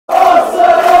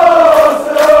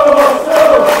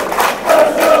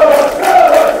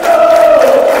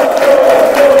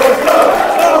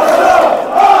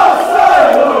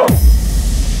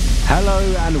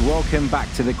Welcome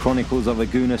back to the Chronicles of a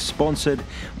Gooner, sponsored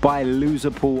by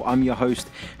Loserpool. I'm your host,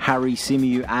 Harry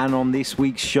Symeou, and on this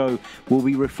week's show, we'll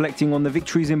be reflecting on the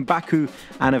victories in Baku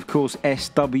and, of course,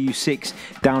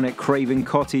 SW6 down at Craven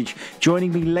Cottage.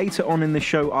 Joining me later on in the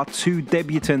show are two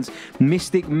debutants,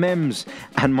 Mystic Mems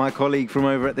and my colleague from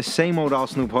over at the Same Old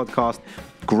Arsenal podcast,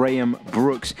 Graham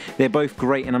Brooks. They're both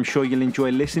great, and I'm sure you'll enjoy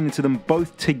listening to them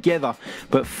both together.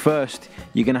 But first,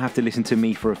 you're going to have to listen to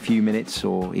me for a few minutes,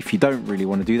 or if you don't really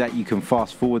want to do that, you can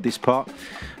fast forward this part,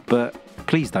 but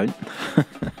please don't.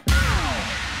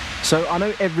 So I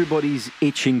know everybody's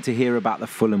itching to hear about the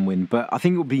Fulham win, but I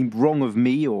think it would be wrong of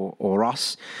me or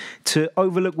us to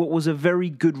overlook what was a very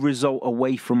good result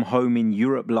away from home in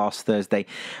Europe last Thursday.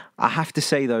 I have to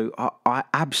say, though, I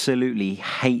absolutely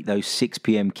hate those 6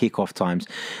 p.m. kickoff times.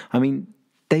 I mean,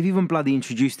 they've even bloody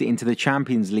introduced it into the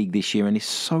Champions League this year, and it's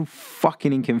so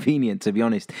fucking inconvenient, to be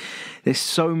honest. There's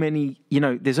so many,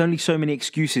 there's only so many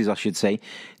excuses, I should say,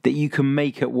 that you can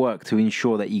make at work to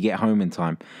ensure that you get home in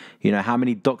time. How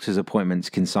many doctor's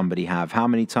appointments can somebody have? How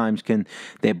many times can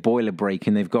their boiler break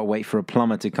and they've got to wait for a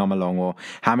plumber to come along? Or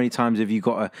how many times have you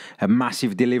got a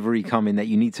massive delivery coming that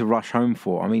you need to rush home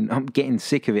for? I mean, I'm getting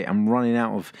sick of it. I'm running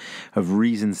out of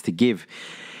reasons to give.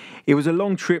 It was a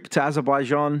long trip to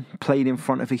Azerbaijan, played in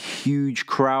front of a huge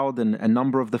crowd, and a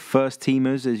number of the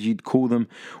first-teamers, as you'd call them,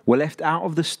 were left out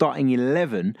of the starting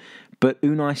 11, but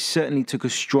Unai certainly took a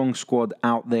strong squad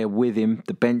out there with him.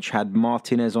 The bench had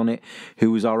Martinez on it, who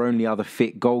was our only other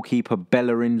fit goalkeeper,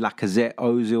 Bellerin, Lacazette,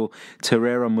 Ozil,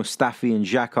 Torreira, Mustafi and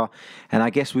Xhaka. And I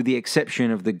guess with the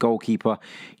exception of the goalkeeper,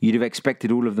 you'd have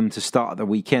expected all of them to start at the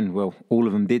weekend. Well, all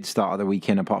of them did start at the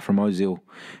weekend, apart from Ozil,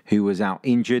 who was out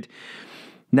injured.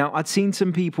 Now, I'd seen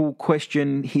some people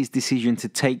question his decision to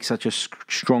take such a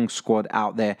strong squad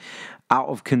out there out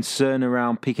of concern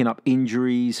around picking up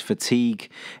injuries, fatigue,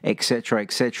 etc.,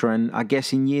 etc. And I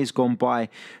guess in years gone by,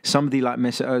 somebody like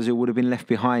Mesut Ozil would have been left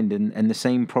behind, and the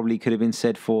same probably could have been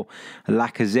said for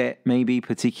Lacazette, maybe,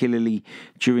 particularly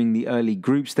during the early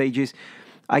group stages.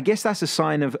 I guess that's a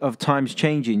sign of times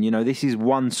changing. This is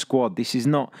one squad. This is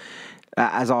not,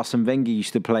 as Arsene Wenger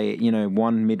used to play it,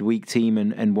 one midweek team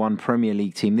and one Premier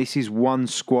League team. This is one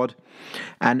squad,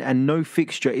 and no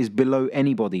fixture is below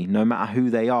anybody, no matter who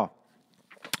they are.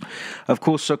 Of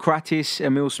course, Sokratis,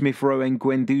 Emil Smith-Rowe and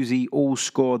Guendouzi all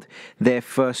scored their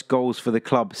first goals for the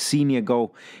club. Senior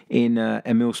goal in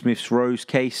Emil Smith-Rowe's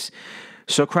case.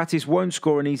 Sokratis won't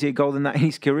score an easier goal than that in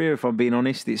his career, if I'm being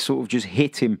honest. It sort of just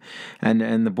hit him,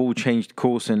 and the ball changed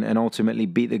course and ultimately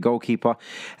beat the goalkeeper.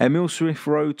 Emil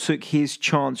Smith-Rowe took his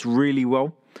chance really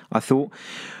well, I thought.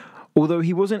 Although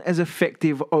he wasn't as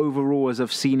effective overall as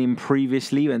I've seen him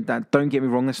previously, and that, don't get me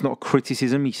wrong, that's not a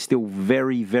criticism. He's still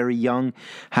very, very young,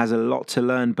 has a lot to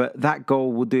learn, but that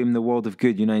goal will do him the world of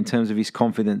good, in terms of his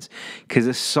confidence. Because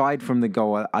aside from the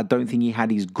goal, I don't think he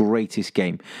had his greatest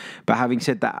game. But having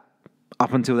said that,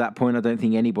 up until that point, I don't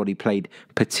think anybody played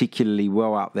particularly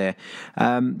well out there.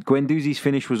 Guendouzi's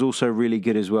finish was also really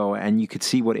good as well, and you could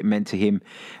see what it meant to him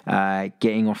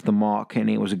getting off the mark, and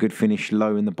it was a good finish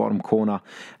low in the bottom corner.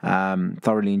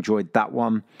 Thoroughly enjoyed that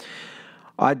one.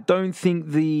 I don't think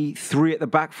the three at the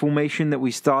back formation that we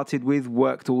started with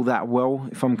worked all that well,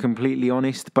 if I'm completely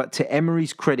honest. But to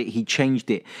Emery's credit, he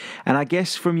changed it. And I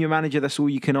guess from your manager, that's all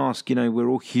you can ask. We're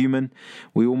all human.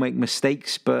 We all make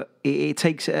mistakes. But it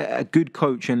takes a good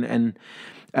coach and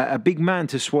a big man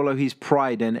to swallow his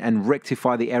pride and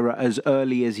rectify the error as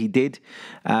early as he did.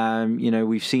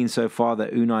 We've seen so far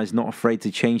that Unai is not afraid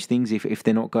to change things if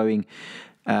they're not going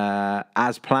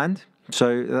as planned.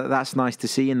 So that's nice to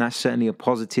see, and that's certainly a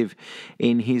positive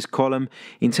in his column.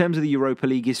 In terms of the Europa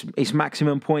League, it's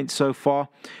maximum points so far.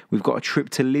 We've got a trip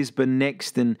to Lisbon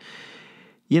next, and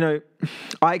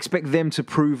I expect them to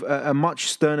prove a much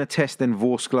sterner test than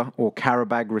Vorskla or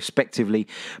Karabag, respectively.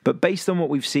 But based on what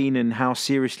we've seen and how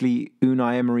seriously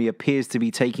Unai Emery appears to be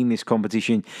taking this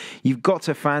competition, you've got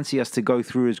to fancy us to go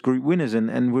through as group winners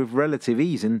and with relative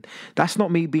ease. And that's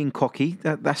not me being cocky.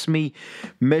 That's me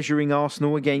measuring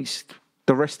Arsenal against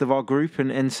the rest of our group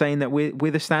and saying that we're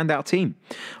the standout team.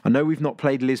 I know we've not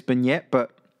played Lisbon yet,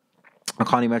 but I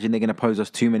can't imagine they're going to pose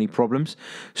us too many problems.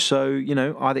 So,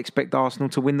 I'd expect Arsenal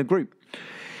to win the group.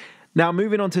 Now,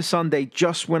 moving on to Sunday,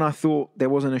 just when I thought there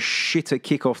wasn't a shitter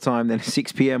kickoff time than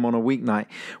 6 p.m. on a weeknight,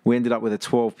 we ended up with a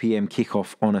 12 p.m.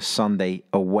 kickoff on a Sunday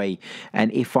away.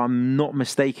 And if I'm not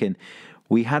mistaken,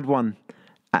 we had one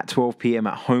at 12 p.m.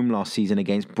 at home last season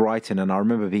against Brighton, and I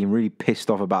remember being really pissed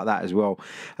off about that as well.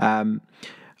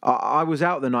 I was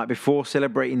out the night before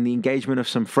celebrating the engagement of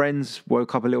some friends,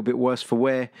 woke up a little bit worse for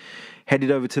wear, headed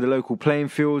over to the local playing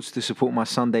fields to support my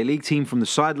Sunday league team from the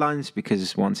sidelines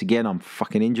because, once again, I'm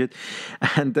fucking injured,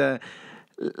 and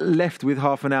left with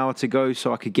half an hour to go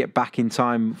so I could get back in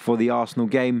time for the Arsenal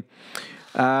game.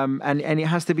 And it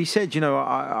has to be said,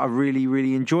 I really,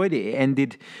 really enjoyed it. It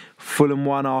ended Fulham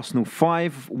 1, Arsenal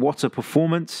 5. What a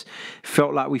performance.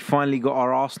 Felt like we finally got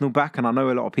our Arsenal back. And I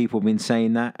know a lot of people have been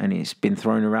saying that, and it's been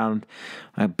thrown around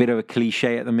a bit of a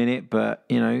cliche at the minute. But,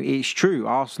 it's true.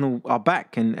 Arsenal are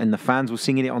back, and the fans were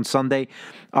singing it on Sunday.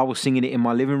 I was singing it in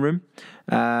my living room.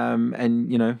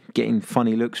 And getting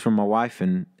funny looks from my wife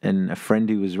and a friend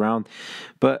who was around.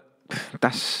 But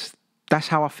that's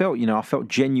how I felt. I felt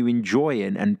genuine joy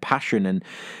and passion, and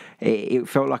it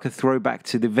felt like a throwback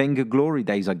to the Wenger glory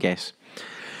days, I guess.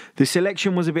 The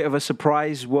selection was a bit of a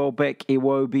surprise. Welbeck,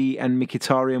 Iwobi and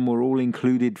Mkhitaryan were all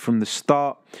included from the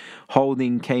start.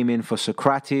 Holding came in for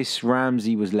Socrates.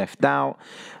 Ramsey was left out.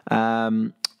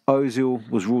 Ozil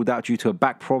was ruled out due to a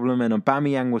back problem, and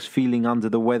Aubameyang was feeling under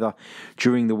the weather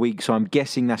during the week. So I'm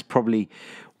guessing that's probably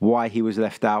why he was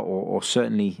left out, or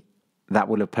certainly that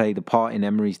will have played a part in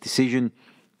Emery's decision.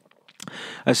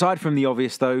 Aside from the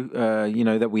obvious, though,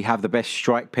 that we have the best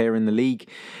strike pair in the league,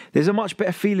 there's a much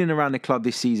better feeling around the club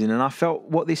this season, and I felt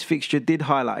what this fixture did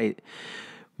highlight it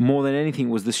more than anything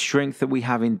was the strength that we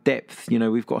have in depth.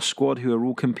 We've got a squad who are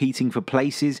all competing for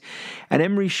places, and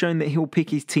Emery's shown that he'll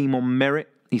pick his team on merit.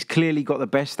 He's clearly got the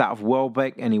best out of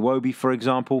Welbeck and Iwobi, for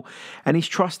example, and his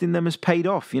trust in them has paid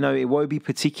off. Iwobi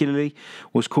particularly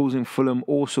was causing Fulham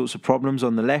all sorts of problems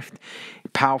on the left.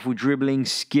 Powerful dribbling,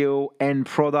 skill, end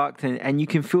product, and you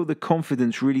can feel the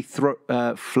confidence really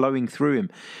flowing through him.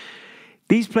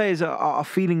 These players are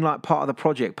feeling like part of the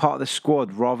project, part of the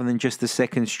squad, rather than just the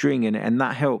second string, and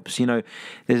that helps.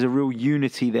 There's a real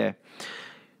unity there.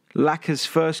 Laka's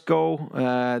first goal,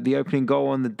 the opening goal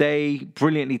on the day,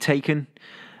 brilliantly taken.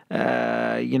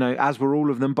 As were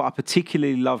all of them, but I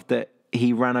particularly loved that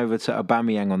he ran over to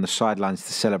Aubameyang on the sidelines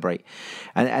to celebrate.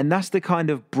 And that's the kind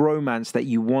of bromance that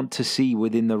you want to see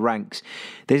within the ranks.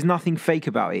 There's nothing fake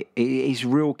about it. It's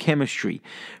real chemistry.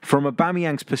 From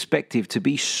Aubameyang's perspective, to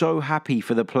be so happy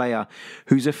for the player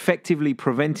who's effectively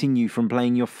preventing you from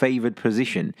playing your favoured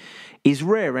position is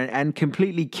rare and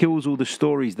completely kills all the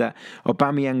stories that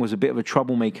Aubameyang was a bit of a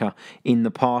troublemaker in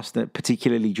the past,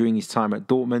 particularly during his time at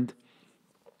Dortmund.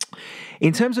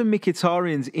 In terms of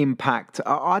Mkhitaryan's impact,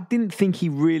 I didn't think he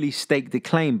really staked the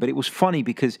claim, but it was funny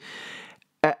because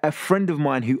a friend of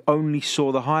mine who only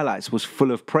saw the highlights was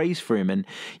full of praise for him. And,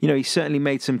 he certainly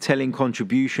made some telling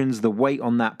contributions. The weight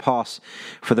on that pass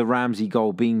for the Ramsey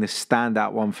goal being the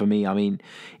standout one for me. I mean,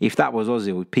 if that was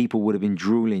Ozil, people would have been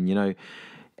drooling,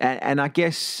 And I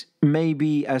guess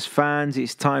maybe as fans,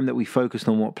 it's time that we focused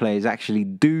on what players actually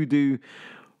do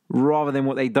rather than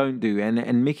what they don't do. And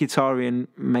Mkhitaryan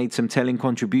made some telling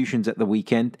contributions at the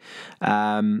weekend.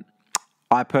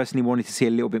 I personally wanted to see a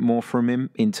little bit more from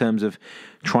him in terms of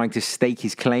trying to stake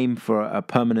his claim for a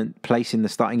permanent place in the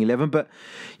starting 11. But,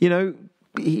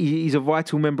 he's a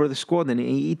vital member of the squad and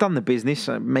he done the business.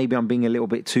 Maybe I'm being a little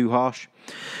bit too harsh.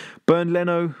 Bernd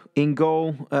Leno in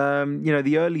goal.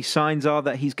 The early signs are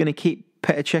that he's going to keep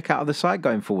Petr Cech out of the side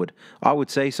going forward. I would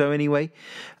say so anyway.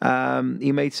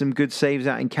 He made some good saves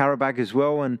out in Karabakh as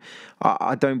well, and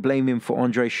I don't blame him for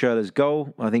Andre Schürrle's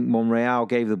goal. I think Monreal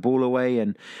gave the ball away,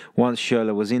 and once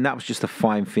Schürrle was in, that was just a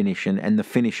fine finish and the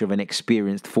finish of an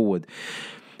experienced forward.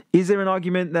 Is there an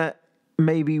argument that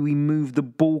maybe we move the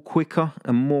ball quicker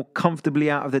and more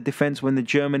comfortably out of the defence when the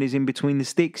German is in between the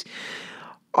sticks?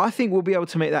 I think we'll be able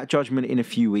to make that judgment in a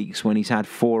few weeks when he's had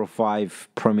 4 or 5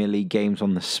 Premier League games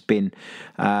on the spin.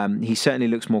 He certainly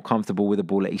looks more comfortable with the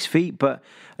ball at his feet, but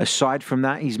aside from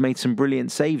that, he's made some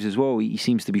brilliant saves as well. He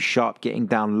seems to be sharp, getting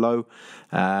down low,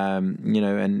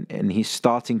 and his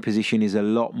starting position is a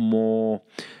lot more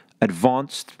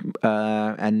advanced,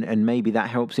 and maybe that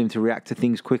helps him to react to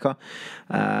things quicker.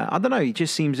 I don't know, he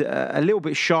just seems a little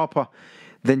bit sharper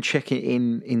than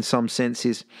checking in some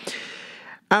senses.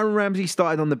 Aaron Ramsey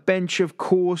started on the bench, of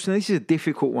course, and this is a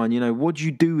difficult one. What do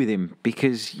you do with him?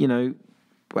 Because,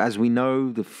 as we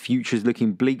know, the future's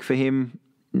looking bleak for him,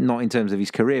 not in terms of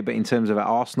his career, but in terms of at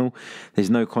Arsenal. There's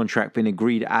no contract been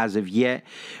agreed as of yet.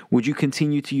 Would you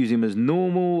continue to use him as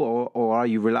normal, or are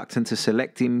you reluctant to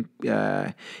select him,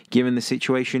 given the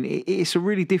situation? It's a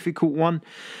really difficult one.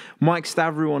 Mike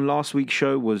Stavrou on last week's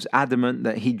show was adamant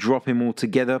that he'd drop him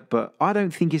altogether, but I don't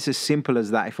think it's as simple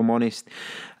as that, if I'm honest.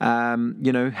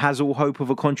 Has all hope of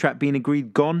a contract being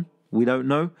agreed gone? We don't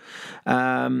know.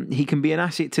 He can be an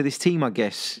asset to this team, I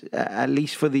guess, at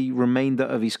least for the remainder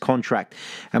of his contract.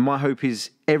 And my hope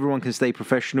is everyone can stay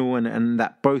professional and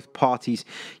that both parties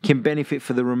can benefit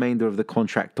for the remainder of the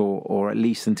contract or at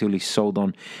least until he's sold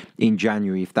on in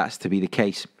January, if that's to be the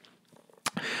case.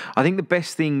 I think the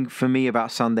best thing for me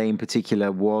about Sunday in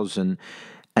particular was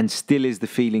and still is the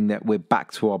feeling that we're back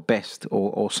to our best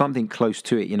or something close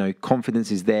to it. You know,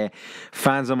 confidence is there.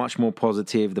 Fans are much more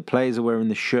positive. The players are wearing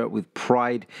the shirt with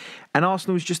pride. And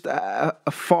Arsenal is just a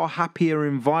far happier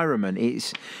environment.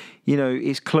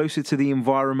 It's closer to the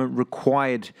environment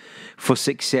required for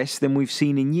success than we've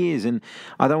seen in years. And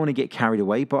I don't want to get carried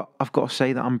away, but I've got to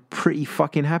say that I'm pretty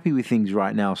fucking happy with things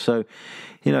right now. So,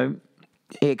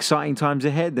 exciting times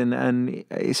ahead, and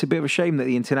it's a bit of a shame that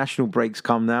the international breaks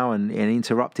come now and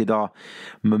interrupted our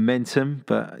momentum.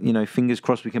 But fingers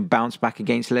crossed we can bounce back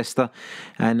against Leicester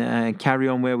and carry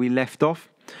on where we left off.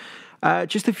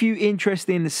 Just a few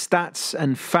interesting stats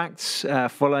and facts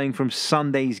following from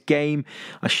Sunday's game.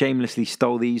 I shamelessly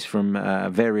stole these from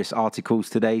various articles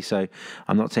today, so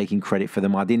I'm not taking credit for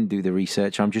them. I didn't do the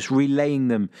research. I'm just relaying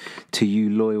them to you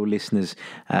loyal listeners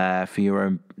for your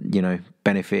own,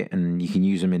 benefit, and you can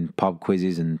use them in pub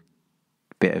quizzes and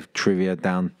bit of trivia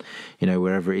down,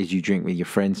 wherever it is you drink with your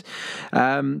friends.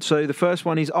 So the first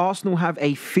one is Arsenal have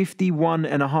a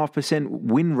 51.5%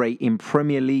 win rate in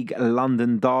Premier League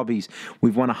London derbies.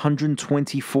 We've won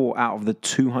 124 out of the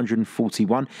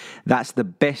 241. That's the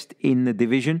best in the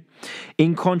division.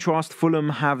 In contrast, Fulham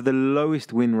have the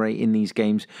lowest win rate in these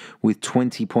games with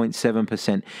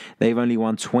 20.7%. They've only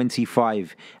won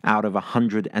 25 out of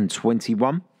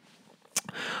 121.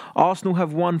 Arsenal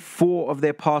have won 4 of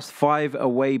their past 5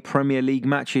 away Premier League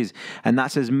matches, and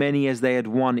that's as many as they had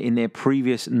won in their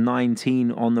previous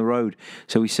 19 on the road.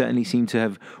 So we certainly seem to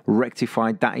have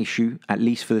rectified that issue, at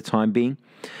least for the time being.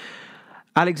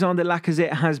 Alexander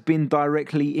Lacazette has been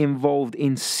directly involved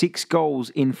in 6 goals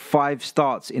in 5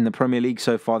 starts in the Premier League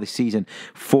so far this season.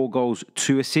 4 goals,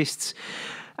 2 assists.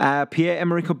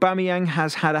 Pierre-Emerick Aubameyang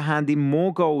has had a hand in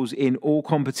more goals in all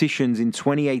competitions in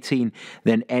 2018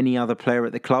 than any other player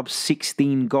at the club.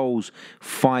 16 goals,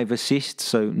 5 assists.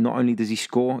 So not only does he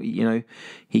score,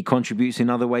 he contributes in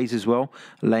other ways as well,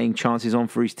 laying chances on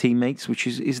for his teammates, which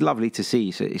is lovely to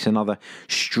see. So it's another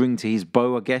string to his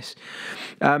bow, I guess.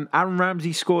 Aaron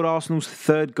Ramsey scored Arsenal's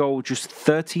 3rd goal just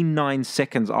 39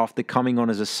 seconds after coming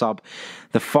on as a sub.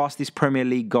 The fastest Premier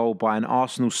League goal by an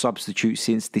Arsenal substitute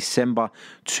since December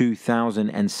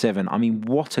 2007. I mean,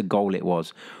 what a goal it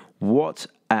was. What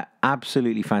an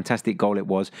absolutely fantastic goal it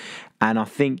was. And I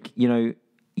think,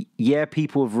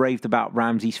 people have raved about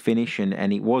Ramsey's finish,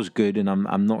 and it was good, and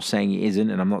I'm not saying it isn't,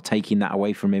 and I'm not taking that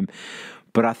away from him.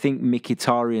 But I think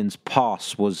Mkhitaryan's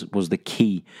pass was the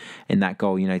key in that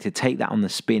goal, to take that on the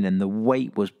spin, and the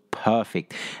weight was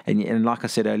perfect. And like I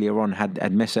said earlier on, had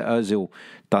Mesut Ozil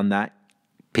done that,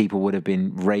 people would have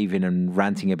been raving and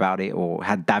ranting about it, or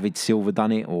had David Silva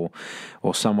done it, or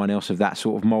someone else of that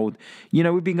sort of mould.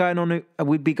 We'd be going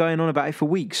on about it for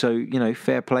weeks. So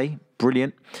fair play,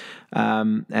 brilliant,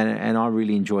 and I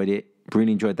really enjoyed it.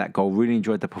 Really enjoyed that goal. Really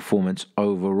enjoyed the performance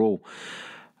overall.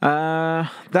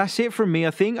 That's it from me.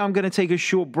 I think I'm going to take a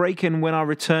short break, and when I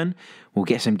return, we'll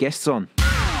get some guests on.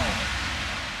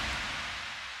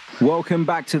 Welcome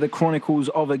back to the Chronicles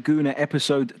of a Gooner,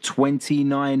 episode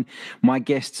 29. My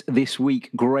guests this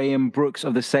week, Graham Brooks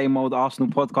of the Same Old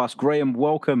Arsenal podcast. Graham,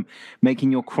 welcome,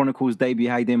 making your Chronicles debut.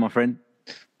 How you doing, my friend?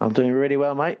 I'm doing really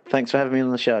well, mate. Thanks for having me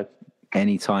on the show.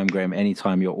 Anytime, Graham,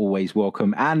 anytime. You're always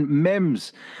welcome. And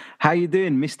Mems, how you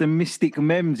doing? Mr. Mystic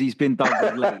Mems, he's been dubbed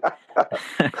of late.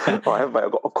 I have, mate.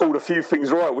 I've called a few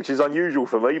things right, which is unusual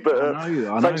for me. But I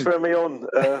know. Thanks for having me on,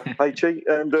 HE.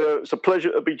 And it's a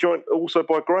pleasure to be joined also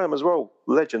by Graham as well.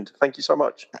 Legend. Thank you so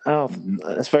much. Oh,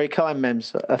 that's very kind,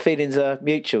 Mems. Our feelings are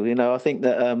mutual. I think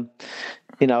that,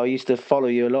 I used to follow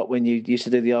you a lot when you used to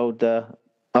do the old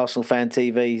Arsenal Fan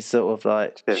TV sort of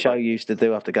like show you used to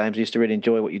do after games. I used to really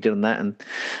enjoy what you did on that. And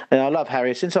I love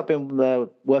Harry. Since I've been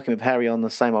working with Harry on the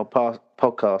Same Old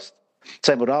podcast,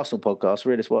 Same Old Arsenal podcast,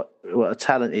 realised what a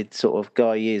talented sort of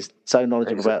guy he is. So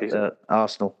knowledgeable about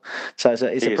Arsenal. So it's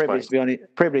a privilege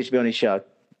to be on his show.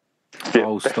 Yeah,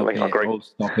 oh, stop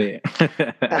it.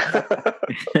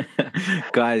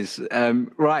 Guys,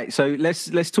 right, so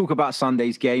let's talk about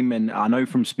Sunday's game. And I know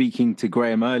from speaking to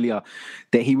Graham earlier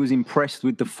that he was impressed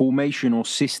with the formation or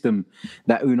system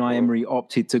that Unai Emery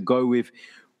opted to go with.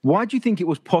 Why do you think it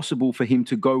was possible for him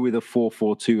to go with a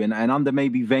 4-4-2? And under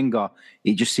maybe Wenger,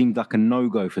 it just seemed like a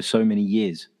no-go for so many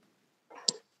years.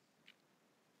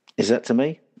 Is that to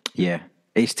me? Yeah,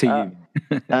 it's to you.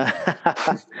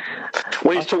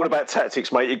 When he's talking about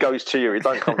tactics, mate, it goes to you. It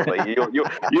don't come to me.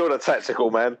 You're the tactical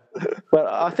man. Well,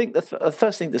 I think the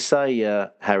first thing to say,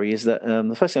 Harry, is that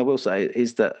the first thing I will say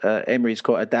is that Emery is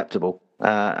quite adaptable.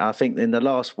 I think in the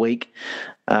last week,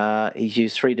 he's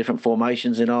used 3 different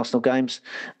formations in Arsenal games.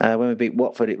 When we beat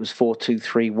Watford, it was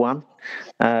 4-2-3-1.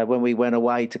 When we went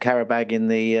away to Karabag in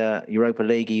the Europa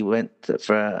League, he went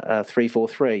for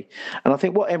 3-4-3. And I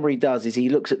think what Emery does is he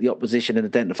looks at the opposition and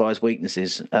identifies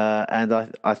weaknesses. And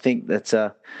I think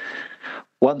that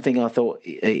one thing I thought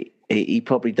he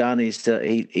probably done is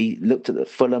he looked at the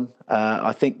Fulham.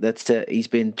 I think that he's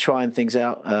been trying things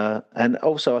out. And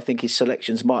also I think his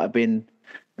selections might have been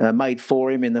made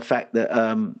for him in the fact that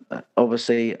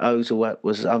obviously Ozil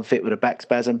was unfit with a back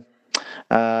spasm.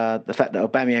 The fact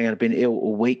that Aubameyang had been ill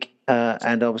all week,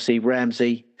 and obviously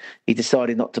Ramsey, he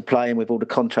decided not to play him with all the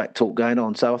contract talk going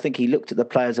on. So I think he looked at the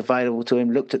players available to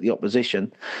him, looked at the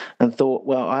opposition, and thought,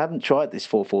 well, I haven't tried this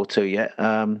 4-4-2 yet.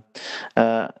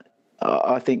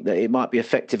 I think that it might be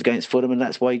effective against Fulham, and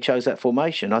that's why he chose that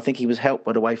formation. I think he was helped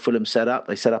by the way Fulham set up.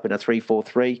 They set up in a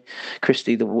 3-4-3.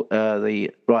 Christie,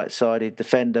 the right-sided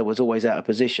defender, was always out of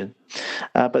position.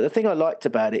 But the thing I liked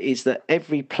about it is that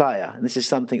every player, and this is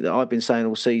something that I've been saying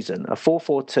all season, a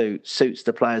 4-4-2 suits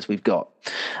the players we've got.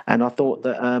 And I thought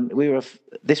that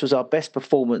this was our best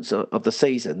performance of the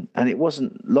season, and it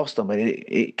wasn't lost on me.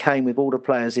 It came with all the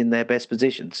players in their best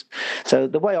positions. So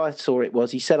the way I saw it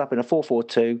was he set up in a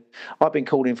 4-4-2. I've been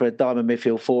calling for a diamond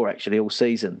midfield 4 actually all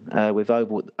season, with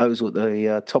Ozil at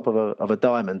the top of a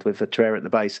diamond with a Traore at the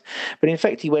base. But in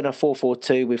fact, he went a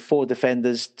 4-4-2 with 4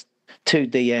 defenders, 2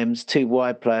 DMs, 2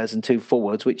 wide players, and 2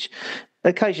 forwards, which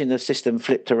occasionally the system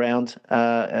flipped around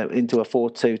into a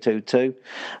 4-2-2-2,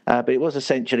 but it was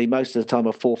essentially most of the time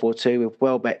a 4-4-2 with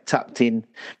Welbeck tucked in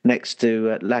next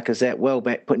to Lacazette.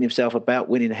 Welbeck putting himself about,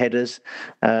 winning headers.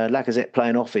 Lacazette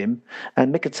playing off him,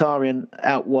 and Mkhitaryan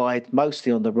out wide,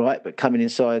 mostly on the right, but coming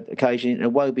inside occasionally,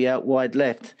 and Iwobi out wide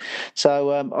left.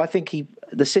 So I think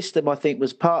the system, I think,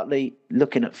 was partly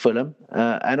looking at Fulham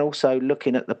and also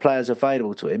looking at the players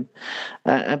available to him.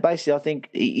 And basically, I think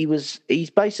he's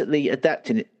basically adapting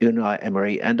Unai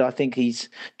Emery, and I think he's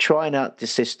trying out the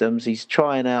systems. He's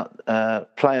trying out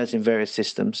players in various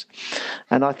systems.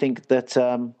 And I think that,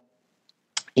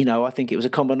 I think it was a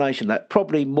combination that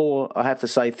probably more, I have to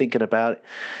say, thinking about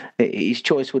it, his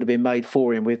choice would have been made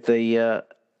for him with the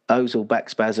Ozil back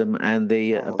spasm and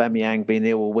the Aubameyang being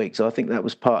ill all week. So I think that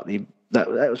was partly... That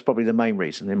was probably the main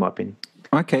reason, in my opinion.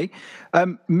 Okay.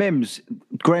 Mims,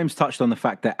 Graham's touched on the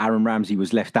fact that Aaron Ramsey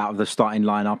was left out of the starting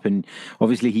lineup, and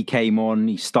obviously he came on,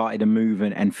 he started a move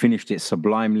and finished it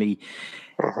sublimely.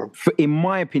 In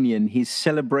my opinion, his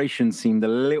celebration seemed a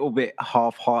little bit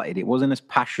half-hearted. It wasn't as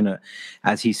passionate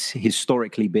as he's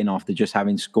historically been after just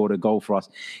having scored a goal for us.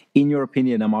 In your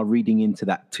opinion, am I reading into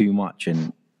that too much?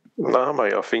 No,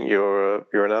 mate, I think your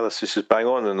analysis is bang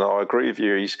on, and I agree with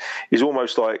you. He's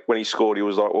almost like when he scored, he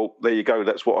was like, "Well, there you go.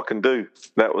 That's what I can do."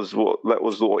 That was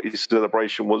what his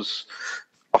celebration was.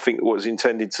 I think what was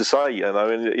intended to say, and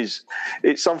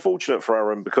it's unfortunate for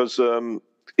Aaron because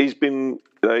he's been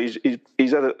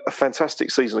he's had a fantastic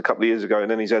season a couple of years ago,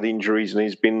 and then he's had injuries, and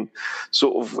he's been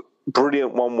sort of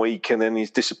brilliant one week, and then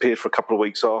he's disappeared for a couple of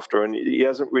weeks after, and he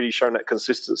hasn't really shown that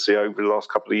consistency over the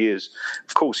last couple of years.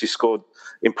 Of course, he scored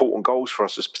important goals for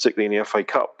us, particularly in the FA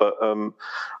Cup, but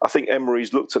I think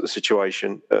Emery's looked at the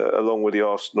situation along with the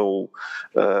Arsenal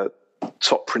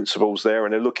top principals there,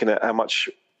 and they're looking at how much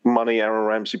money Aaron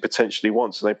Ramsey potentially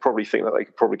wants, and they probably think that they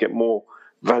could probably get more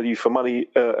value for money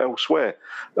elsewhere.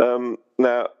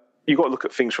 Now, you've got to look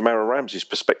at things from Aaron Ramsey's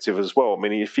perspective as well. I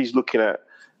mean, if he's looking at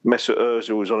Mesut Ozil,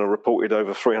 who's on a reported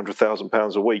over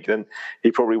 £300,000 a week, then he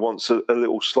probably wants a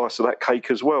little slice of that cake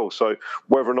as well. So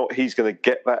whether or not he's going to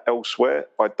get that elsewhere,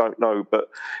 I don't know. But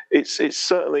it's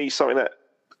certainly something that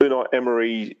Unai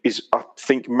Emery is, I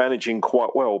think, managing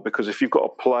quite well, because if you've got a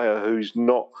player who's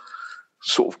not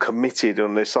sort of committed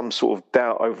and there's some sort of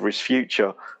doubt over his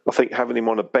future, I think having him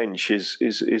on a bench is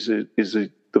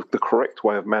the correct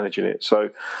way of managing it. So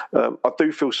I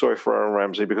do feel sorry for Aaron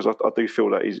Ramsey, because I do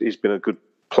feel that he's been a good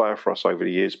player for us over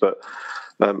the years, but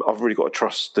I've really got to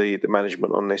trust the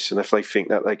management on this, and if they think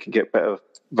that they can get better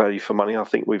value for money, I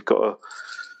think we've got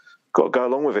to go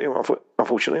along with it,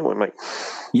 unfortunately, mate.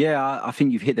 Yeah, I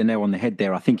think you've hit the nail on the head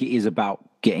there. I think it is about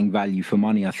getting value for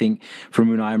money. I think from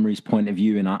Unai Emery's point of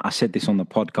view, and I said this on the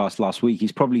podcast last week,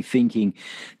 he's probably thinking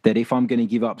that if I'm going to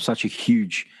give up such a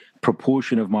huge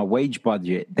proportion of my wage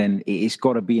budget, then it's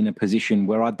got to be in a position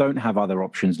where I don't have other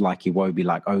options like Iwobi,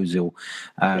 like Ozil,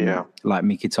 like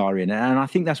Mkhitaryan. And I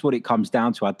think that's what it comes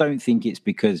down to. I don't think it's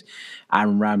because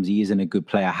Aaron Ramsey isn't a good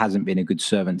player, hasn't been a good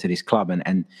servant to this club,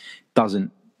 and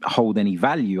doesn't hold any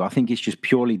value. I think it's just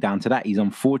purely down to that. He's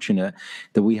unfortunate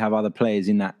that we have other players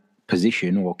in that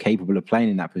position or capable of playing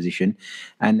in that position,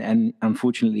 and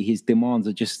unfortunately his demands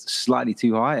are just slightly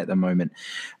too high at the moment.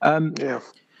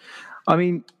 I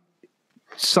mean,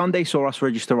 Sunday saw us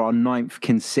register our 9th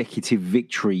consecutive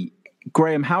victory.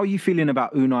 Graham, how are you feeling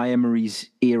about Unai Emery's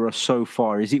era so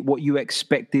far? Is it what you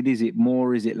expected? Is it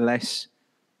more? Is it less?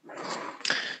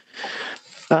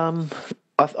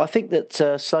 I think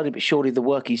that slowly but surely the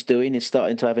work he's doing is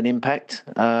starting to have an impact.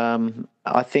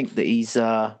 I think that he's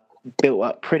built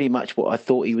up pretty much what I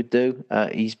thought he would do.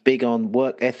 He's big on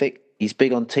work ethic. He's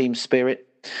big on team spirit.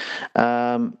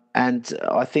 And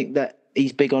I think that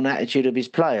he's big on attitude of his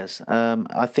players.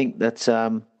 I think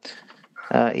that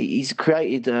he's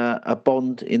created a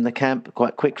bond in the camp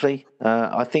quite quickly.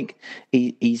 I think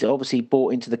he's obviously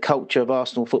bought into the culture of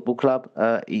Arsenal Football Club.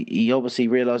 He obviously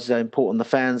realises how important the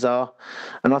fans are,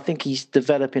 and I think he's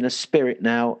developing a spirit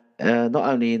now, not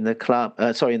only in the club,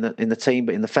 in the team,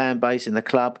 but in the fan base, in the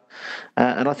club.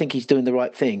 And I think he's doing the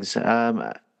right things.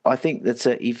 I think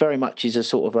that he very much is a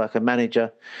sort of like a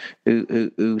manager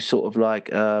who sort of like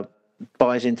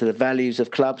buys into the values of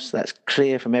clubs. That's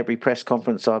clear from every press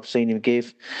conference I've seen him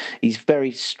give. He's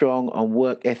very strong on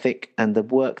work ethic, and the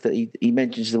work that he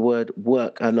mentions the word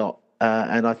work a lot.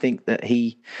 And I think that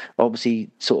he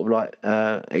obviously sort of like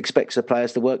expects the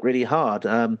players to work really hard.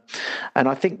 And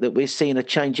I think that we're seeing a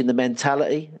change in the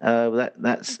mentality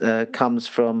that comes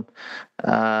from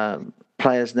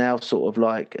players now sort of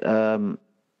like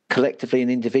collectively and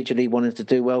individually wanting to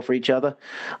do well for each other.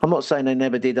 I'm not saying they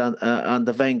never did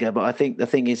under Wenger, but I think the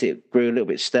thing is it grew a little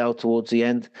bit stale towards the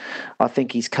end. I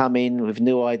think he's come in with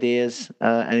new ideas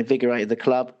and invigorated the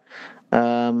club.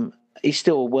 He's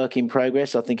still a work in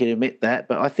progress, I think he'd admit that,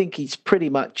 but I think he's pretty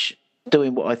much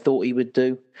doing what I thought he would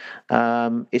do.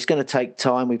 It's going to take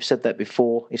time. We've said that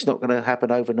before. It's not going to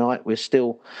happen overnight. We're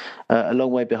still a long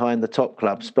way behind the top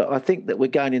clubs, but I think that we're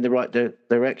going in the right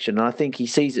direction. And I think he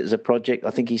sees it as a project.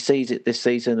 I think he sees it this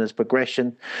season as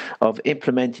progression of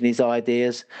implementing his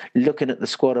ideas, looking at the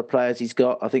squad of players he's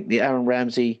got. I think the Aaron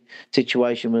Ramsey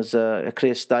situation was a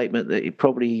clear statement that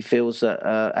he feels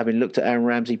that having looked at Aaron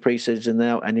Ramsey pre-season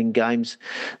now and in games,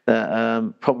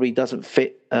 that probably doesn't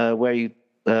fit where he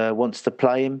wants to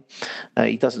play him.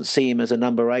 He doesn't see him as a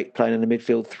number 8 playing in the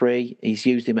midfield 3. He's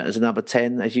used him as a number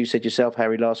 10. As you said yourself,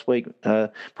 Harry, last week,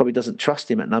 probably doesn't trust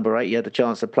him at number 8. He had a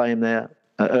chance to play him there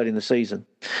early in the season.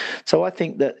 So I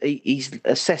think that he's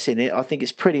assessing it. I think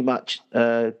it's pretty much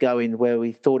going where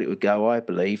we thought it would go, I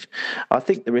believe. I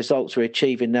think the results we're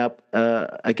achieving now,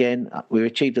 again, we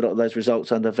achieved a lot of those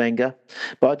results under Wenger,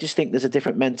 but I just think there's a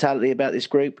different mentality about this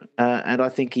group, and I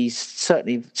think he's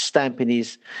certainly stamping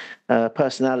his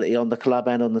personality on the club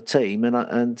and on the team, and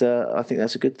I think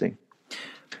that's a good thing.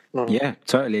 Yeah,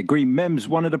 totally agree. Mems,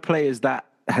 one of the players that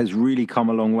has really come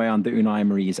a long way under Unai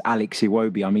Emery is Alex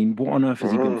Iwobi. I mean, what on earth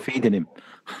has he been feeding him?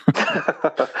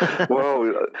 Well,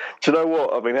 do you know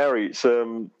what? I mean, Harry, it's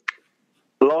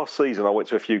last season I went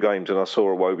to a few games and I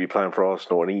saw Iwobi playing for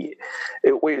Arsenal, and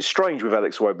it's strange with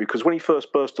Alex Iwobi because when he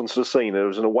first burst onto the scene, there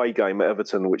was an away game at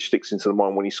Everton which sticks into the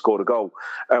mind when he scored a goal,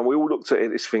 and we all looked at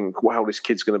it this thing, wow, this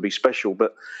kid's going to be special,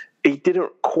 but he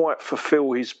didn't quite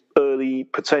fulfil his early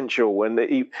potential, and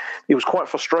he was quite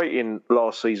frustrating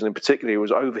last season in particular. He was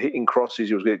overhitting crosses,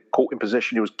 he was getting caught in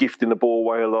possession, he was gifting the ball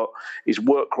away a lot, his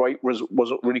work rate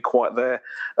wasn't really quite there.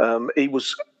 He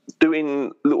was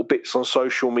doing little bits on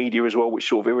social media as well, which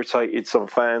sort of irritated some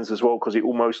fans as well, because it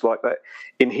almost like that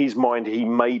in his mind he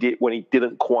made it when he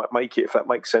didn't quite make it, if that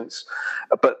makes sense.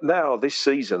 But now this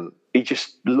season he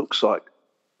just looks like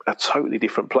a totally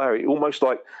different player. Almost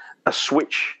like a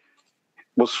switch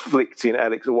was flicked in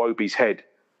Alex Iwobi's head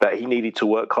that he needed to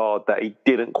work hard, that he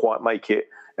didn't quite make it.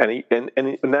 And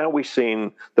now we're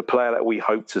seeing the player that we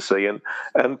hoped to see.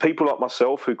 And people like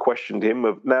myself who questioned him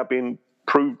have now been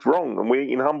proved wrong, and we're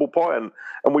eating humble pie,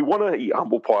 and we want to eat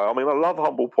humble pie. I mean, I love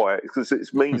humble pie because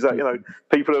it means that,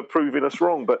 people are proving us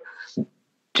wrong. But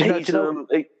do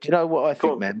you know what I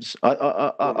think, Mems?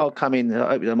 I'll come in. I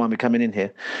hope you don't mind me coming in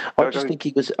here. I don't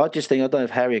know if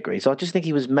Harry agrees. I just think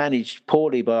he was managed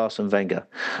poorly by Arsene Wenger.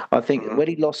 I think when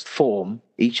he lost form,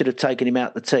 he should have taken him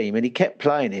out the team, and he kept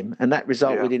playing him, and that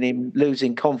resulted in him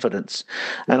losing confidence.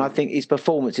 And I think his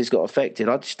performances got affected.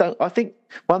 I think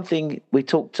one thing we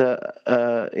talked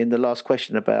in the last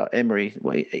question about Emery,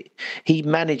 he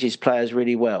manages players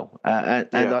really well, and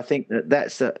I think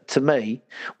that's to me,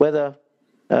 whether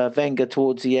Wenger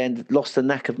towards the end lost the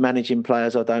knack of managing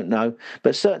players. I don't know,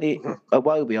 but certainly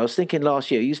Iwobi. I was thinking last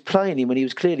year he was playing him when he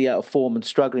was clearly out of form and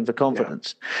struggling for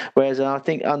confidence. Whereas I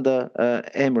think under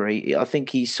Emery, I think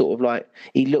he's sort of like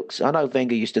he looks. I know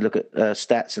Wenger used to look at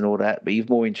stats and all that, but he's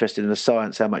more interested in the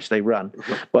science, how much they run.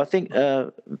 But I think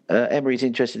Emery's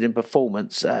interested in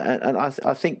performance, and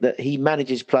I think that he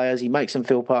manages players, he makes them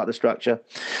feel part of the structure,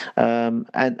 and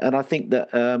I think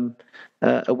that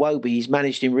Iwobi, he's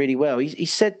managed him really well. He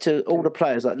said to all the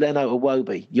players like Leno,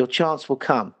 Iwobi, your chance will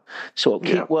come. Sort of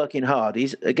keep working hard.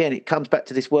 It comes back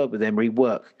to this word with Emery: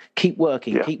 work. Keep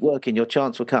working, keep working. Your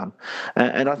chance will come.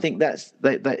 And I think that's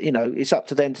that. You know, it's up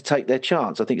to them to take their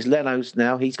chance. I think it's Leno's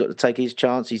now. He's got to take his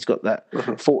chance. He's got that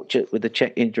fortune with the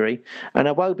Czech injury, and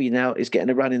Iwobi now is getting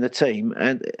a run in the team.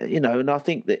 And and I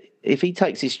think that if he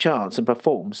takes his chance and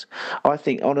performs, I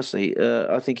think honestly,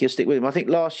 I think he'll stick with him. I think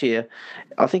last year,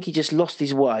 I think he just lost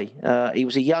his way. He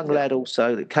was a young lad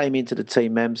also that came into the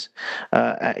team, Mems,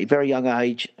 at a very young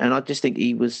age. And I just think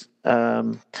he was.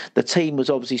 The team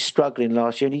was obviously struggling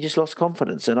last year, and he just lost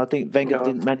confidence. And I think Wenger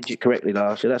didn't manage it correctly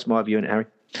last year. That's my view on it, Harry.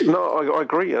 No, I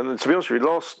agree. And to be honest with you,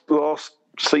 last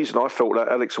season I felt that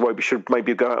Alex Iwobi should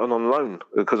maybe go out on loan,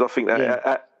 because I think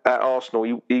that at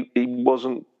Arsenal he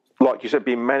wasn't, like you said,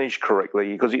 being managed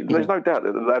correctly. Because there's no doubt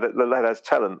that the lad has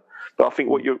talent. But I think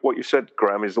what you said,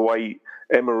 Graham, is the way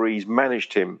Emery's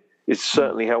managed him. It's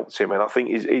certainly helped him, and I think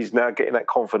he's now getting that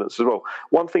confidence as well.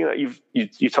 One thing that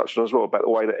you touched on as well about the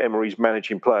way that Emery's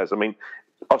managing players. I mean,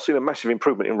 I've seen a massive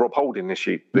improvement in Rob Holding this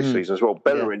season as well.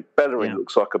 Bellerin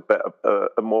looks like a better,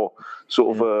 a more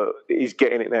sort of he's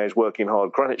getting it now. He's working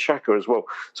hard. Granit Xhaka as well.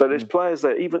 So there's players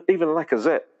there. Even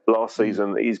Lacazette last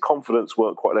season, his confidence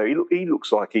weren't quite there. He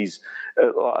looks like he's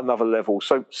at another level.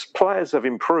 So players have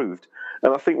improved.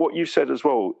 And I think what you said as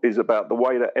well is about the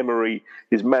way that Emery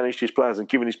has managed his players and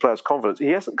given his players confidence. He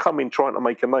hasn't come in trying to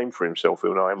make a name for himself,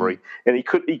 Emery, and he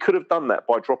could have done that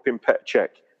by dropping Petr Cech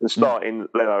and starting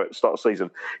Leno at the start of the season.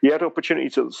 He had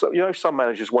opportunity to, some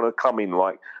managers want to come in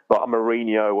like a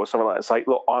Mourinho or something like that and say,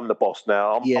 look, I'm the boss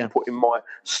now. I'm putting my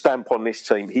stamp on this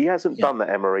team. He hasn't done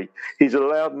that, Emery. He's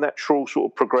allowed natural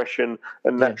sort of progression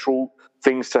and natural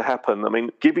things to happen. I mean,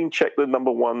 giving Cech the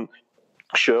number one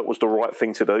shirt was the right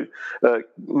thing to do.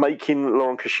 Making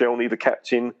Laurent Koscielny the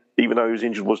captain, even though he was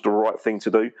injured, was the right thing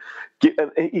to do.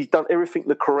 And he's done everything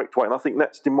the correct way, and I think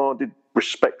that's demanded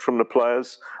respect from the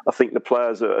players. I think the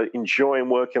players are enjoying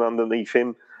working underneath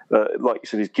him. Like you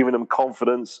said, he's giving them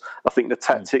confidence. I think the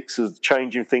tactics are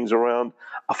changing things around.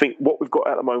 I think what we've got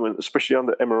at the moment, especially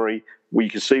under Emery, we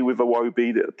can see with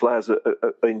Iwobi that the players are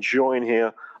enjoying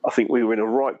here. I think we were in a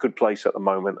right good place at the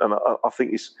moment, and I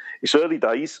think it's early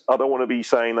days. I don't want to be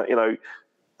saying that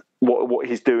what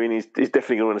he's doing is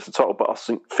definitely going to win us the title, but I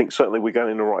think certainly we're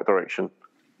going in the right direction.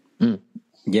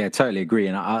 Yeah, totally agree.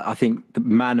 And I think the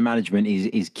man management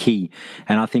is key.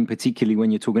 And I think particularly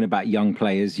when you're talking about young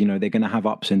players, they're going to have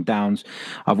ups and downs.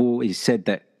 I've always said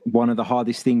that one of the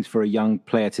hardest things for a young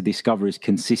player to discover is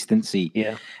consistency.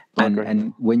 Yeah.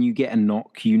 And when you get a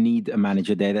knock, you need a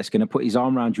manager there that's going to put his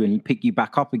arm around you and pick you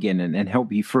back up again and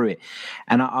help you through it.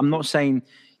 And I'm not saying,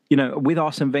 with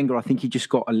Arsene Wenger, I think he just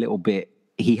got a little bit.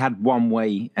 He had one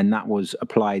way, and that was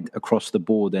applied across the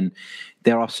board. And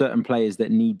there are certain players that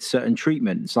need certain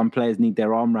treatment. Some players need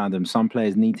their arm around them. Some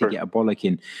players need to get a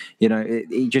bollocking.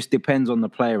 It just depends on the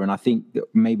player. And I think that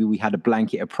maybe we had a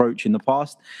blanket approach in the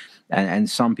past, and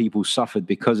some people suffered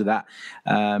because of that.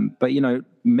 But,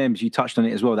 Mems, you touched on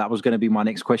it as well. That was going to be my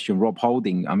next question. Rob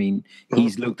Holding, I mean,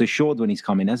 he's looked assured when he's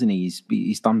come in, hasn't he?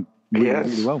 He's done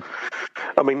really well.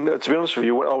 I mean, to be honest with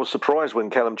you, I was surprised when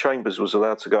Callum Chambers was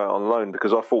allowed to go out on loan,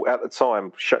 because I thought at the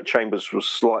time Chambers was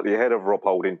slightly ahead of Rob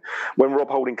Holding. When Rob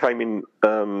Holding came in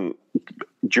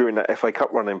during that FA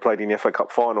Cup run and played in the FA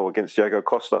Cup final against Diego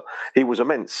Costa, he was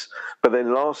immense. But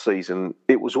then last season,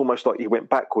 it was almost like he went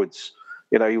backwards.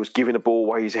 He was giving the ball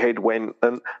away, his head went.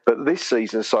 But this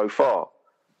season so far,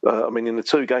 in the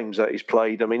 2 games that he's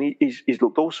played, he's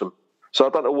looked awesome. So I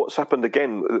don't know what's happened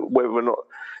again, whether or not,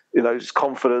 it's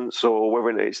confidence or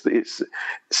whether it's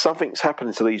something's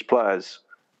happening to these players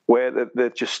where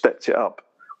they've just stepped it up.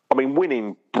 I mean,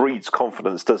 winning breeds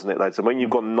confidence, doesn't it, lads? I mean, you've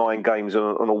got 9 games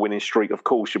on a winning streak. Of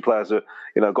course, your players are,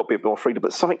 got a bit more freedom.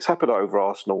 But something's happened over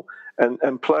Arsenal,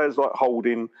 and players like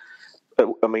Holding,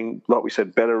 like we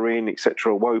said, Bellerin,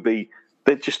 etc., Iwobi,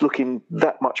 they're just looking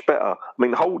that much better. I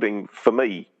mean, Holding, for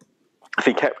me, if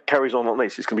he carries on like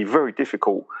this, it's going to be very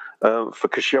difficult for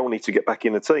Koscielny to get back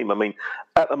in the team. I mean,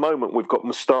 at the moment, we've got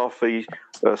Mustafi,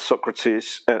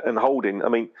 Socrates, and Holding. I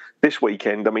mean, this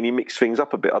weekend, he mixed things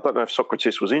up a bit. I don't know if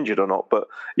Socrates was injured or not, but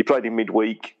he played in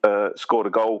midweek, scored a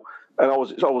goal. And I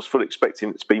was fully expecting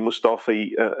it to be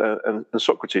Mustafi and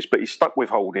Socrates, but he stuck with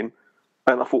Holding,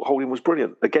 and I thought Holding was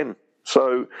brilliant again.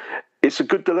 So it's a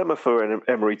good dilemma for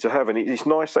Emery to have, and it's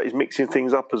nice that he's mixing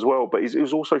things up as well. But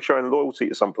he's also showing loyalty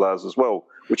to some players as well,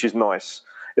 which is nice.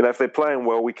 If they're playing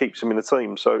well, he keeps them in the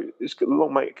team. So it's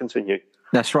long may it continue.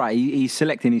 That's right. He's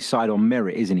selecting his side on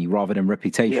merit, isn't he, rather than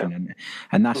reputation,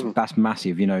 and that's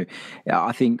massive.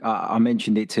 I think I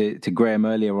mentioned it to Graham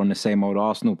earlier on the Same Old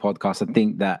Arsenal podcast. I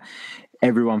think that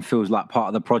everyone feels like part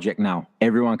of the project now.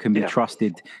 Everyone can be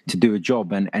trusted to do a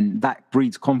job, and that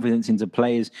breeds confidence into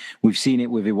players. We've seen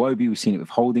it with Iwobi, we've seen it with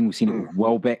Holding, we've seen it with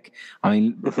Welbeck. I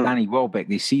mean, Danny Welbeck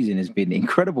this season has been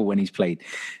incredible when he's played.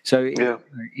 So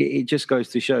it just goes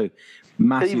to show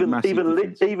massive even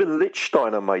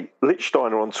Lichtsteiner, mate.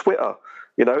 Lichtsteiner on Twitter.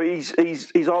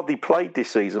 He's hardly played this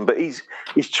season, but he's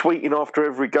tweeting after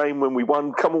every game when we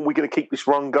won. Come on, we're going to keep this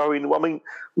run going. I mean,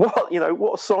 what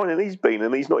a signing he's been,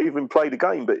 and he's not even played a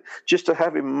game. But just to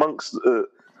have him amongst the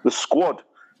squad,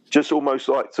 just almost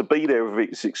like to be there with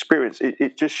his experience,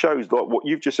 it just shows like what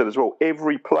you've just said as well.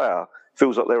 Every player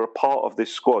feels like they're a part of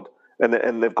this squad, and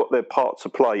they've got their part to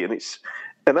play,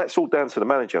 and that's all down to the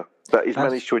manager that he's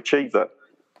managed to achieve that.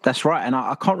 That's right, and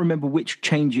I can't remember which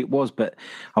change it was, but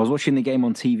I was watching the game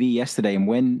on TV yesterday, and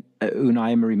when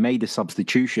Unai Emery made the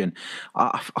substitution,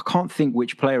 I can't think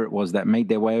which player it was that made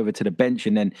their way over to the bench,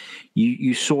 and then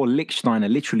you saw Lichtsteiner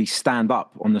literally stand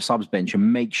up on the subs bench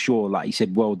and make sure, like he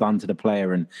said, well done to the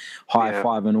player and high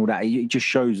five and all that. It just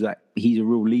shows that he's a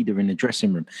real leader in the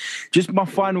dressing room. Just my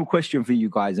final question for you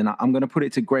guys, and I'm going to put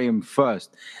it to Graham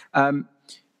first.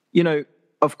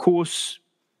 Of course,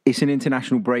 it's an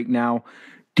international break now.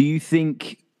 Do you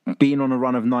think, being on a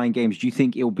run of 9 games, do you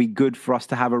think it'll be good for us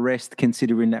to have a rest,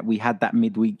 considering that we had that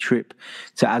midweek trip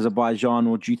to Azerbaijan,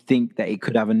 or do you think that it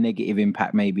could have a negative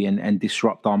impact maybe and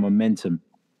disrupt our momentum?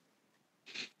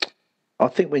 I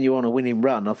think when you're on a winning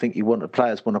run, I think the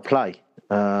players want to play.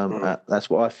 That's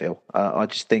what I feel. I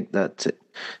just think that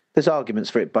there's arguments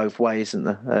for it both ways, isn't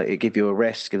there? It give you a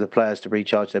rest, give the players to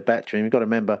recharge their battery. And you've got to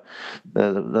remember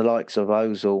the likes of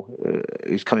Ozil,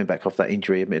 who's coming back off that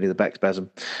injury, admittedly the back spasm,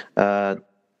 no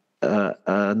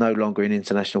longer in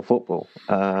international football.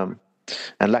 And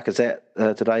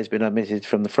Lacazette today has been omitted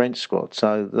from the French squad,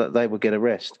 so that they will get a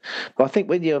rest. But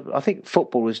I think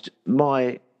football is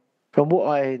from what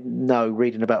I know,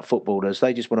 reading about footballers,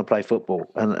 they just want to play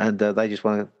football and they just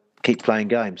want to keep playing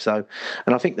games. So,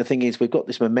 and I think the thing is, we've got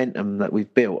this momentum that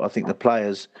we've built. I think the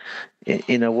players,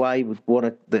 in a way, would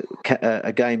want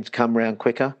a game to come around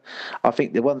quicker. I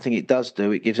think the one thing it does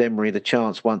do, it gives Emery the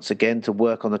chance once again to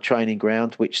work on the training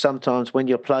ground, which sometimes when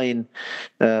you're playing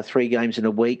 3 games in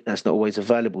a week, that's not always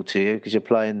available to you because you're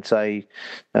playing, say,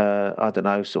 I don't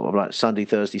know, sort of like Sunday,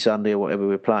 Thursday, Sunday, or whatever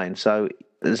we're playing. So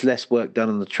there's less work done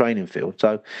on the training field.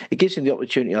 So it gives him the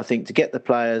opportunity, I think, to get the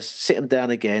players, sit them down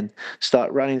again,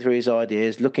 start running through his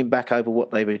ideas, looking back over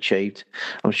what they've achieved.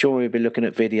 I'm sure we'll be looking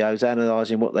at videos,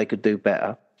 analysing what they could do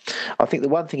better. I think the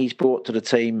one thing he's brought to the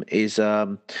team is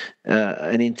an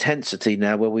intensity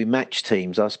now where we match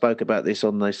teams. I spoke about this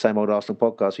on the Same Old Arsenal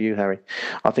podcast with you, Harry.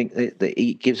 I think that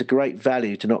he gives a great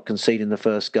value to not conceding the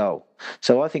first goal.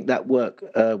 So I think that work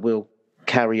will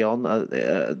carry on,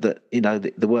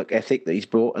 the work ethic that he's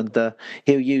brought, and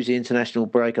he'll use the international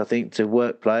break, I think, to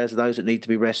work players. Those that need to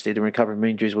be rested and recover from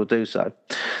injuries will do so.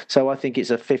 So I think it's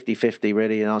a 50-50,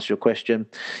 really, and answer your question.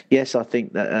 Yes, I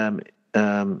think that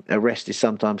a rest is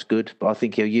sometimes good, but I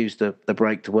think he'll use the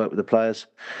break to work with the players.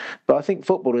 But I think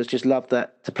footballers just love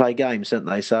that, to play games, don't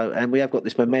they? So, and we have got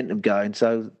this momentum going,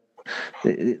 so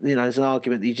there's an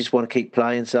argument that you just want to keep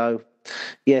playing. So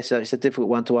yes, it's a difficult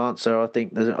one to answer. I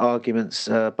think there's arguments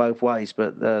both ways,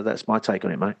 but that's my take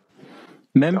on it, mate.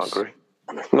 Mems?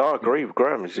 I agree with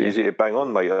Graham. It's easy to bang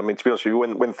on, mate. I mean, to be honest with you,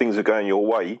 when things are going your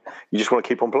way, you just want to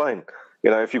keep on playing.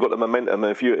 If you've got the momentum,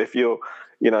 and if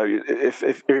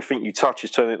everything you touch is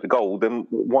turning into gold, then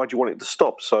why do you want it to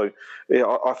stop? So,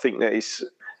 I think that it's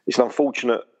an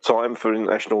unfortunate time for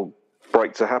international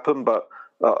break to happen, but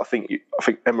I think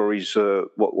Emery's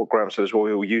what Graham said as well.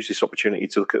 He'll use this opportunity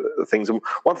to look at things. And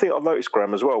one thing I've noticed,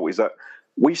 Graham, as well, is that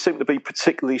we seem to be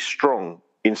particularly strong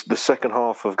in the second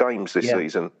half of games this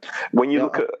season. When you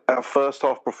look at our first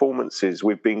half performances,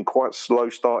 we've been quite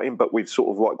slow starting, but we've sort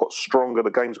of like got stronger.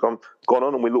 The game's gone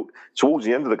on, and we look towards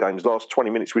the end of the games. Last 20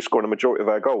 minutes, we're scoring a majority of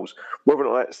our goals. Whether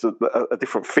or not that's a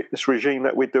different fitness regime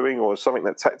that we're doing, or something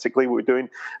that tactically we're doing,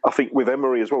 I think with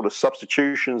Emery as well, the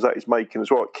substitutions that he's making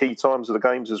as well at key times of the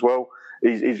games as well.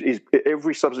 Is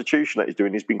every substitution that he's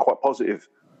doing has been quite positive,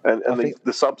 and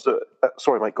the subs.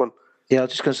 Sorry, mate, go on. Yeah, I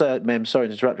was just going to say, Mem, sorry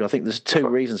to interrupt you. I think there's 2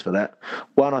 reasons for that.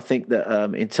 One, I think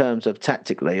that in terms of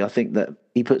tactically, I think that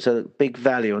he puts a big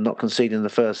value on not conceding the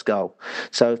first goal.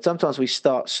 So sometimes we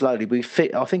start slowly.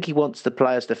 I think he wants the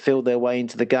players to feel their way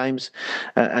into the games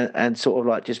and sort of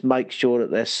like just make sure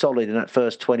that they're solid in that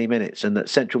first 20 minutes, and that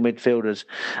central midfielders,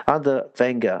 under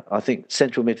Wenger, I think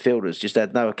central midfielders just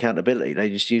had no accountability. They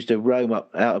just used to roam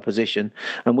up out of position,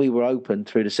 and we were open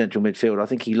through the central midfield. I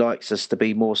think he likes us to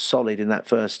be more solid in that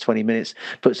first 20 minutes,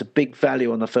 puts a big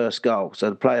value on the first goal. So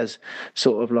the players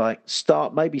sort of like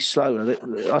start maybe slow.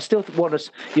 I still want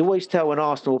us. You always tell when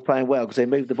Arsenal are playing well because they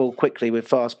move the ball quickly with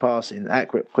fast passing,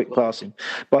 accurate, quick passing.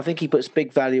 But I think he puts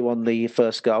big value on the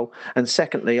first goal. And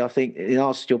secondly, I think in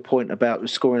answer to your point about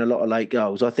scoring a lot of late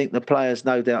goals, I think the players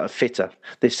no doubt are fitter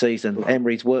this season.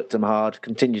 Emery's worked them hard,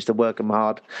 continues to work them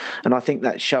hard, and I think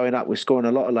that's showing up with scoring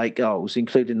a lot of late goals,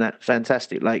 including that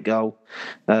fantastic late goal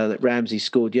that Ramsey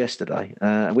scored yesterday.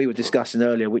 And we were discussing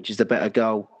earlier which is the better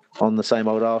goal on the same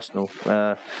old Arsenal,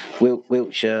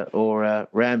 Wiltshire or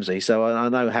Ramsey. So I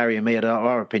know Harry and me had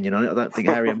our opinion on it. I don't think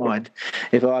Harry will mind.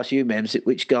 If I ask you, Mems,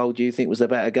 which goal do you think was the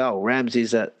better goal?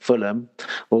 Ramsey's at Fulham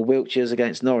or Wiltshire's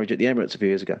against Norwich at the Emirates a few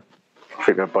years ago? I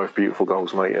think they're both beautiful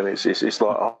goals, mate, and it's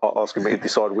like asking me to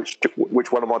decide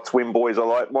which one of my twin boys I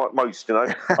like most. You know,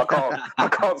 I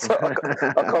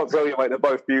can't tell you, mate. They're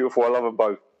both beautiful. I love them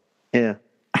both. Yeah.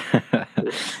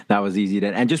 That was easy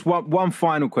then. And just one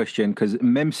final question, because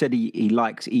Mem said he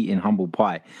likes eating humble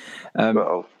pie.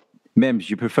 Mems,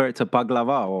 you prefer it to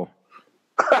baklava or?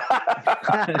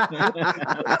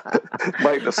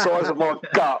 Mate, the size of my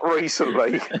gut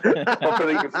recently, I've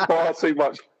been eating far too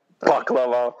much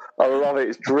baklava. I love it.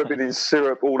 It's dripping in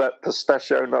syrup, all that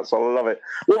pistachio nuts. I love it.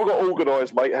 What we've got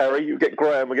organised, mate, Harry, you get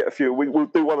Graham, we get a few. We'll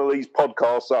do one of these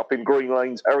podcasts up in Green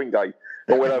Lanes, Haringey.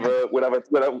 Or we'll have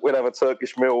a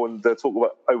Turkish meal and talk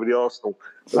about over the Arsenal.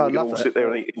 And we can all sit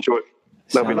there and enjoy it.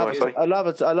 That'd be nice, eh? I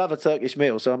love a Turkish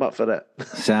meal, so I'm up for that.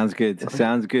 Sounds good.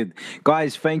 Sounds good.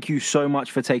 Guys, thank you so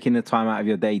much for taking the time out of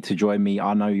your day to join me.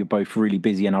 I know you're both really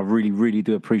busy, and I really, really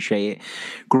do appreciate it.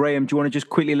 Graham, do you want to just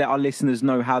quickly let our listeners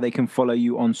know how they can follow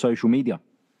you on social media?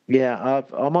 Yeah,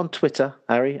 I'm on Twitter,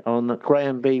 Harry, on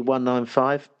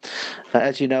GrahamB195.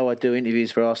 As you know, I do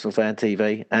interviews for Arsenal Fan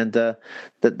TV, and the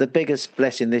biggest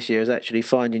blessing this year is actually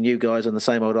finding you guys on the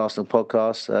same old Arsenal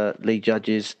podcast, Lee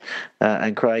Judges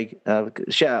and Craig.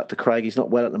 Shout out to Craig; he's not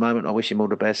well at the moment. I wish him all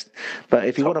the best. But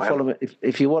if you want to follow me,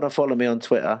 if you want to follow me on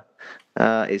Twitter,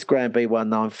 it's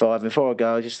GrahamB195. And before I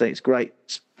go, I just think it's great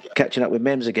catching up with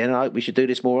Mems again. I hope we should do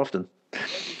this more often.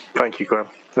 Thank you, Graham.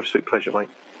 Absolute pleasure, mate.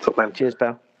 Top man. Cheers,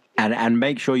 pal. And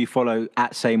make sure you follow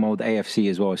at Same Old AFC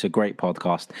as well. It's a great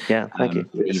podcast. Yeah, thank you.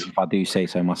 Even if I do say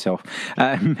so myself.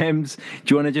 Mems,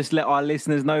 do you want to just let our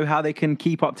listeners know how they can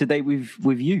keep up to date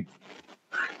with you?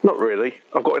 Not really.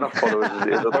 I've got enough followers as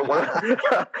it is. I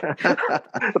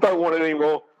don't want any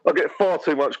more. I get far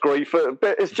too much grief.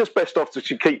 It's just best off to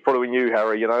keep following you,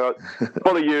 Harry. You know,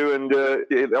 follow you, and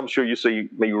I'm sure you see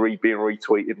me being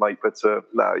retweeted, mate. But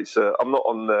no, I'm not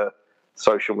on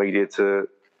social media to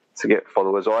get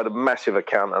followers. I had a massive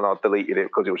account and I deleted it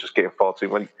because it was just getting far too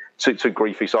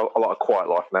griefy. So I like a quiet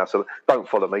life now. So don't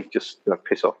follow me. Just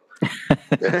piss off.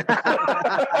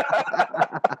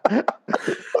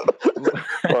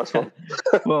 Nice one.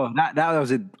 Well, that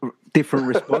was a different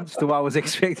response to what I was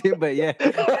expecting, but yeah.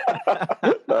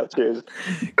 No, cheers.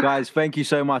 Guys, thank you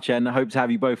so much, and I hope to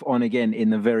have you both on again in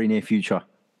the very near future.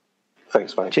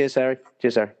 Thanks, mate. Cheers, Harry.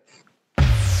 Cheers, Harry.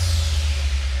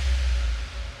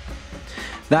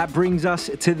 That brings us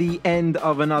to the end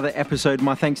of another episode.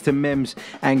 My thanks to Mems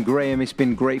and Graham. It's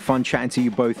been great fun chatting to you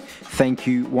both. Thank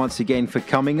you once again for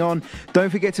coming on. Don't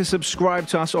forget to subscribe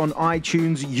to us on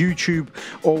iTunes, YouTube,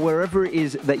 or wherever it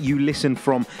is that you listen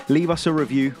from. Leave us a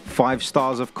review, 5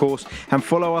 stars, of course, and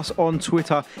follow us on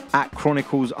Twitter at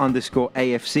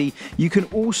Chronicles_AFC. You can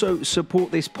also support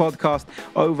this podcast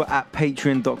over at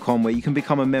patreon.com, where you can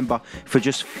become a member for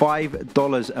just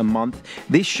 $5 a month.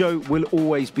 This show will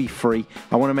always be free.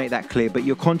 I want to make that clear, but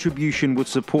your contribution would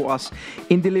support us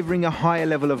in delivering a higher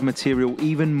level of material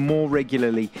even more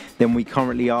regularly than we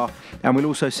currently are, and we'll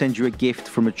also send you a gift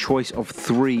from a choice of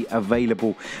 3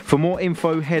 available. For more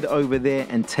info, head over there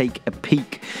and take a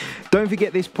peek. Don't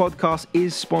forget, this podcast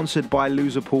is sponsored by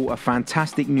Loserpool, a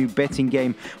fantastic new betting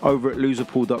game over at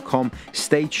loserpool.com.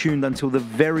 Stay tuned until the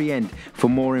very end for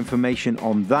more information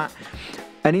on that.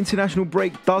 An international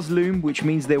break does loom, which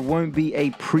means there won't be a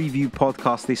preview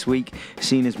podcast this week,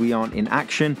 seeing as we aren't in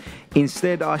action.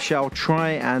 Instead, I shall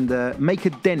try and make a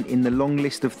dent in the long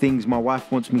list of things my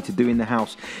wife wants me to do in the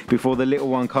house before the little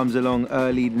one comes along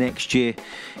early next year.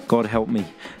 God help me.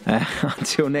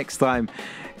 Until next time,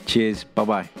 cheers.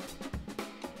 Bye-bye.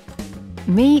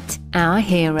 Meet our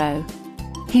hero.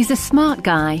 He's a smart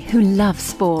guy who loves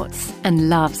sports and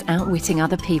loves outwitting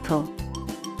other people.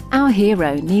 Our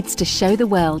hero needs to show the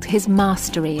world his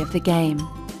mastery of the game.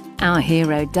 Our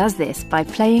hero does this by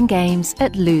playing games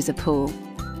at Loser Pool.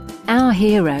 Our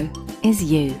hero is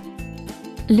you.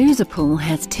 Loser Pool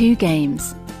has 2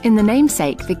 games. In the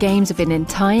namesake, the games of an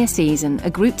entire season are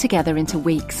grouped together into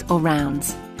weeks or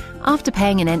rounds. After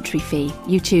paying an entry fee,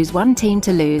 you choose one team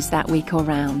to lose that week or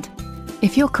round.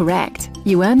 If you're correct,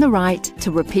 you earn the right to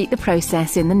repeat the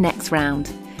process in the next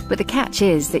round. But the catch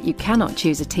is that you cannot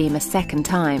choose a team a second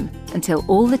time until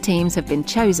all the teams have been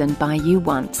chosen by you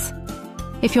once.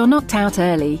 If you're knocked out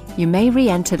early, you may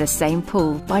re-enter the same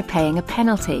pool by paying a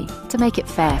penalty to make it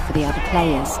fair for the other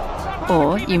players.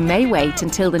 Or you may wait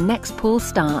until the next pool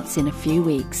starts in a few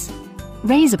weeks.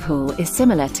 Razor Pool is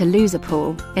similar to Loser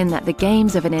Pool in that the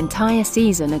games of an entire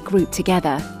season are grouped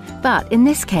together. But in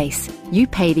this case, you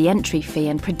pay the entry fee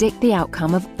and predict the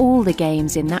outcome of all the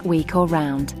games in that week or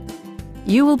round.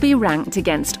 You will be ranked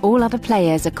against all other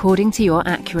players according to your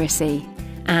accuracy,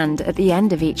 and at the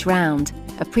end of each round,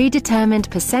 a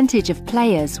predetermined percentage of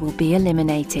players will be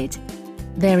eliminated.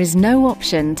 There is no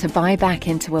option to buy back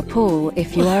into a pool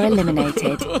if you are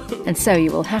eliminated, and so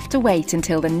you will have to wait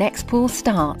until the next pool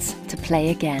starts to play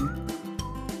again.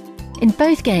 In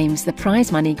both games, the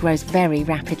prize money grows very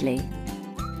rapidly.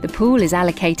 The pool is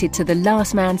allocated to the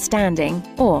last man standing,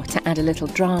 or, to add a little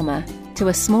drama, to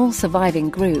a small surviving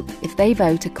group if they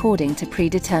vote according to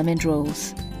predetermined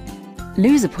rules.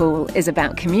 Loser Pool is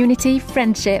about community,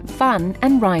 friendship, fun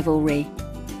and rivalry.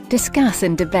 Discuss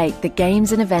and debate the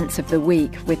games and events of the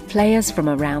week with players from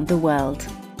around the world.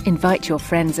 Invite your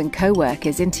friends and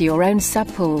co-workers into your own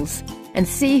sub-pools and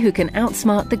see who can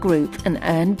outsmart the group and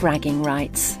earn bragging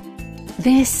rights.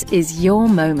 This is your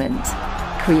moment.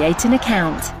 Create an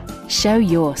account. Show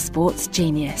your sports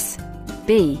genius.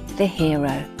 Be the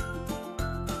hero.